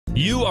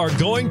you are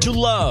going to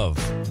love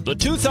the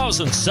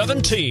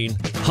 2017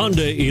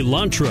 Hyundai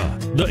Elantra.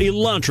 The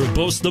Elantra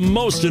boasts the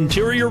most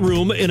interior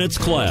room in its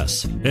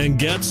class and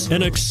gets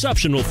an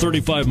exceptional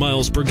 35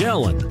 miles per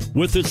gallon.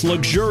 With its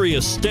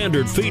luxurious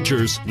standard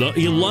features, the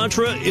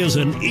Elantra is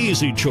an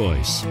easy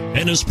choice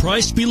and is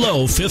priced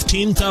below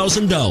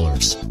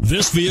 $15,000.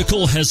 This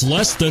vehicle has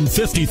less than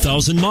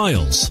 50,000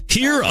 miles.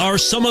 Here are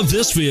some of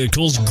this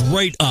vehicle's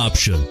great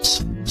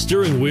options: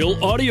 steering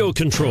wheel audio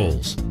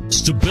controls,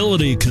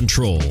 stability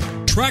control,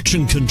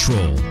 traction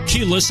control,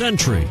 keyless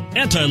entry,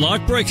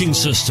 anti-lock braking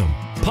system,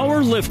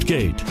 power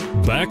liftgate,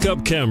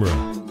 backup camera,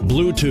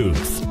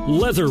 Bluetooth,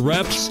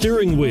 leather-wrapped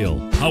steering wheel,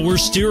 power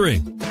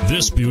steering.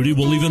 This beauty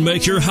will even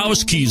make your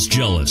house keys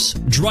jealous.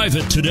 Drive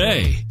it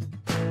today.